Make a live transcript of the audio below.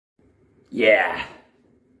Yeah,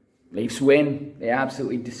 Leafs win. They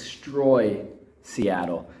absolutely destroy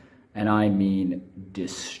Seattle. And I mean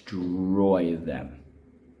destroy them.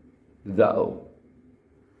 Though,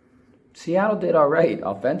 Seattle did all right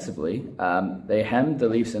offensively. They hemmed the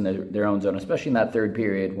Leafs in their own zone, especially in that third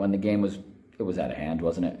period when the game was out of hand,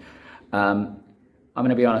 wasn't it? I'm going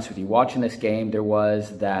to be honest with you. Watching this game, there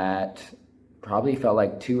was that probably felt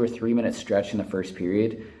like 2 or 3 minute stretch in the first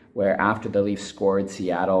period where after the Leafs scored,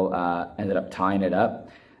 Seattle ended up tying it up.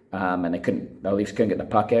 And the Leafs couldn't get the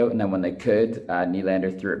puck out. And then when they could,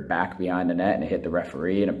 Nylander threw it back behind the net and it hit the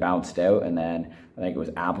referee and it bounced out. And then I think it was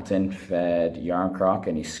Appleton fed Yarncroc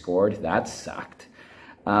and he scored. That sucked.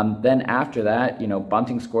 Then after that,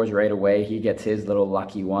 Bunting scores right away. He gets his little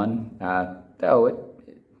lucky one.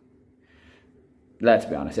 Let's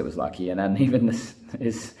be honest, it was lucky. And then even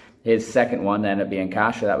his second one ended up being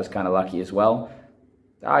Kasha. That was kind of lucky as well.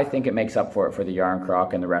 I think it makes up for it for the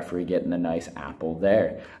Yarncroc and the referee getting a nice apple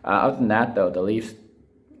there. Other than that, though, the Leafs,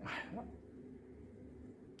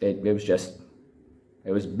 it was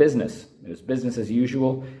business. It was business as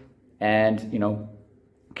usual. And,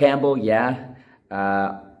 Campbell, no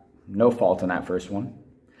fault in that first one.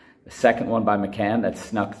 The second one by McCann that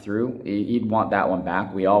snuck through, he'd want that one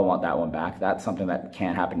back. We all want that one back. That's something that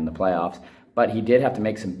can't happen in the playoffs. But he did have to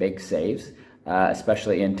make some big saves.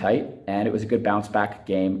 Especially in tight, and it was a good bounce back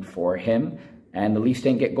game for him. And the Leafs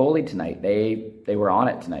didn't get goalied tonight; they were on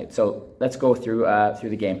it tonight. So let's go through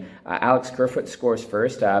the game. Alex Kerfoot scores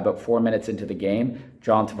first. About 4 minutes into the game,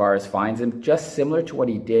 John Tavares finds him, just similar to what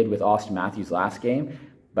he did with Austin Matthews last game,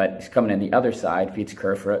 but he's coming in the other side, feeds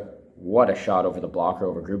Kerfoot. What a shot over the blocker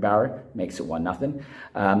over Grubauer, makes it 1-0.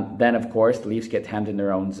 Then of course the Leafs get hemmed in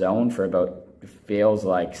their own zone for about feels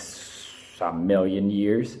like a million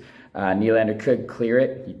years. Nylander could clear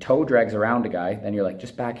it. He toe drags around a guy. Then you're like,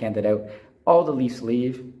 just backhand it out. All the Leafs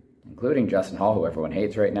leave, including Justin Hall, who everyone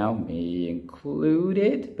hates right now, me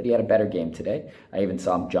included. But he had a better game today. I even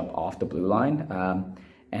saw him jump off the blue line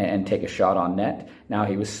and take a shot on net. Now,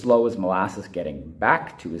 he was slow as molasses getting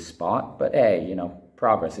back to his spot. But hey,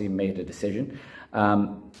 progress. He made a decision.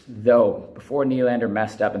 Though, before Nylander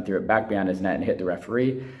messed up and threw it back behind his net and hit the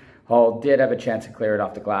referee, Hall did have a chance to clear it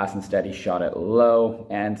off the glass. Instead, he shot it low,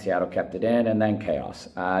 and Seattle kept it in, and then chaos.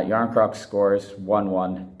 Yarncroc scores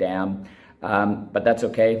 1-1, damn. But that's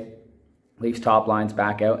okay. Leafs top line's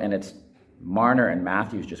back out, and it's Marner and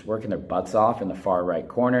Matthews just working their butts off in the far right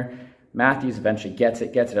corner. Matthews eventually gets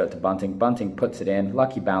it out to Bunting. Bunting puts it in.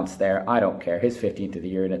 Lucky bounce there. I don't care. His 15th of the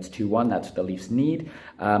year, and it's 2-1. That's what the Leafs need.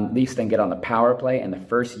 Leafs then get on the power play, and the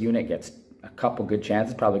first unit gets a couple good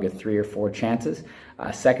chances, probably good 3 or 4 chances.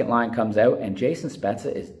 Second line comes out, and Jason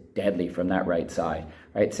Spezza is deadly from that right side.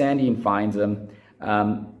 Right, Sandin finds him,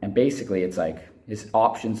 and basically it's like his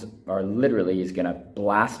options are literally he's going to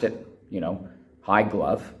blast it, high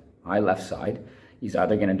glove, high left side. He's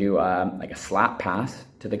either going to do like a slap pass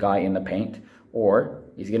to the guy in the paint, or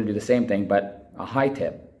he's going to do the same thing but a high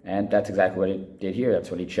tip, and that's exactly what he did here. That's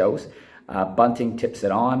what he chose. Bunting tips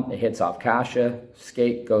it on. It hits off Kasha.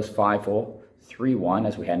 Skate goes 5-0, 3-1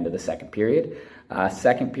 as we head into the second period.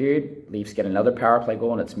 Second period, Leafs get another power play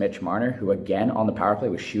goal, and it's Mitch Marner, who again on the power play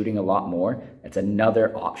was shooting a lot more. It's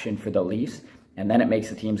another option for the Leafs. And then it makes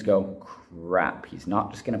the teams go, crap, he's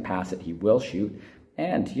not just going to pass it. He will shoot.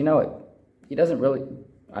 And he doesn't really,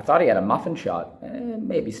 I thought he had a muffin shot.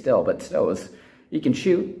 Maybe still, but still, he can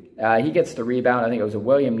shoot. He gets the rebound. I think it was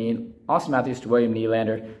Austin Matthews to William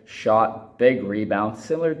Nylander shot, big rebound,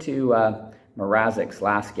 similar to Mrazek's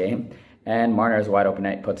last game. And Marner is wide open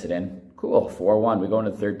net, puts it in. Cool, 4-1. We go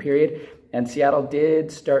into the third period, and Seattle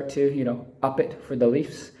did start to, up it for the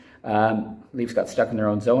Leafs. Leafs got stuck in their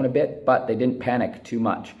own zone a bit, but they didn't panic too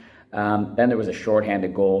much. Then there was a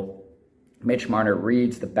shorthanded goal. Mitch Marner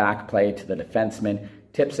reads the back play to the defenseman,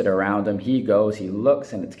 tips it around him. He goes, he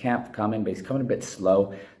looks, and it's Kampf coming, but he's coming a bit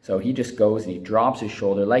slow. So he just goes and he drops his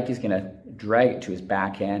shoulder like he's going to drag it to his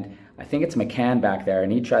backhand. I think it's McCann back there,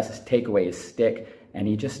 and he tries to take away his stick, and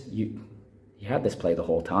he had this play the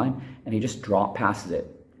whole time, and he just drop passes it.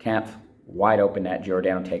 Kampf, wide open net.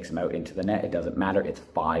 Giordano takes him out into the net. It doesn't matter. It's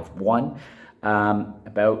 5-1.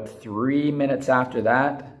 About 3 minutes after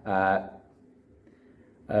that,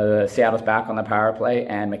 Seattle's back on the power play,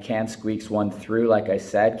 and McCann squeaks one through. Like I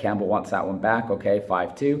said, Campbell wants that one back. Okay,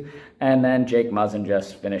 5-2. And then Jake Muzzin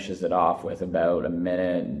just finishes it off with about a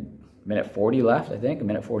minute 40 left, I think, a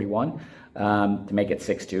minute 41, to make it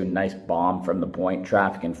 6-2. Nice bomb from the point,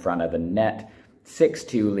 traffic in front of the net.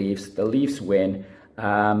 6-2 Leafs. The Leafs win.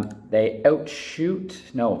 They outshoot.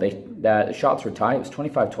 No, the shots were tied. It was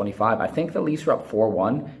 25-25. I think the Leafs were up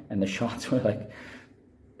 4-1, and the shots were like,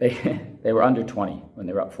 they were under 20 when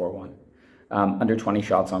they were up 4-1. Under 20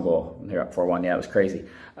 shots on goal. They're up 4-1. Yeah, it was crazy.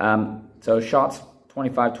 So shots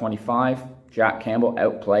 25-25. Jack Campbell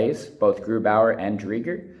outplays both Grubauer and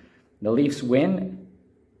Drieger. The Leafs win.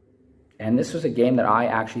 And this was a game that I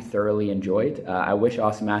actually thoroughly enjoyed. I wish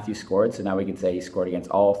Austin Matthews scored, so now we can say he scored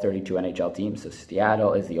against all 32 NHL teams. So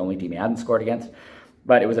Seattle is the only team he hadn't scored against.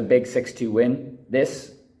 But it was a big 6-2 win.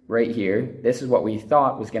 This right here, this is what we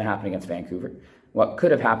thought was going to happen against Vancouver. What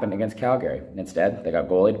could have happened against Calgary. Instead, they got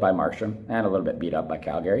goalied by Markstrom and a little bit beat up by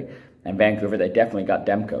Calgary. And Vancouver, they definitely got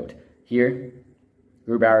Demko'd. Here,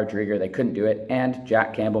 Grubauer, Drieger, they couldn't do it. And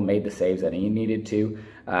Jack Campbell made the saves that he needed to.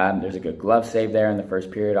 There's a good glove save there in the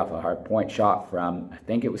first period off a hard point shot from, I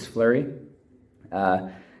think it was Fleury.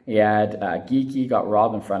 He had Geekie got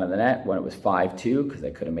robbed in front of the net when it was 5-2 because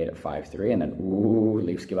they could have made it 5-3. And then, ooh,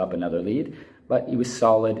 Leafs give up another lead. But he was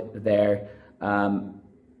solid there. Not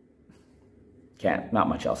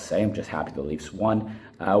much else to say. I'm just happy the Leafs won.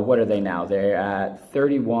 What are they now? They're at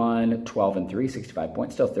 31, 12 and 3, 65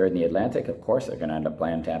 points. Still third in the Atlantic. Of course, they're going to end up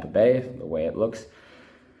playing Tampa Bay the way it looks.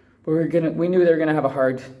 But we knew they were going to have a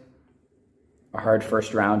hard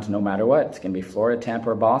first round no matter what. It's going to be Florida,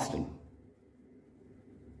 Tampa, or Boston.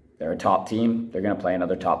 They're a top team. They're going to play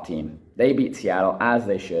another top team. They beat Seattle as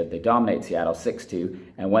they should. They dominate Seattle 6-2.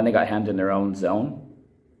 And when they got hemmed in their own zone,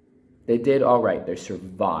 they did all right. They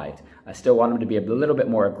survived. I still want them to be a little bit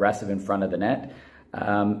more aggressive in front of the net.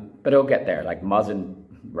 But it'll get there. Like Muzzin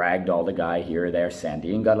ragdolled a guy here or there.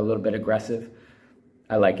 Sandin got a little bit aggressive.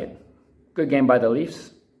 I like it. Good game by the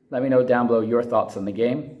Leafs. Let me know down below your thoughts on the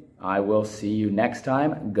game. I will see you next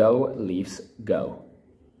time. Go Leafs, go.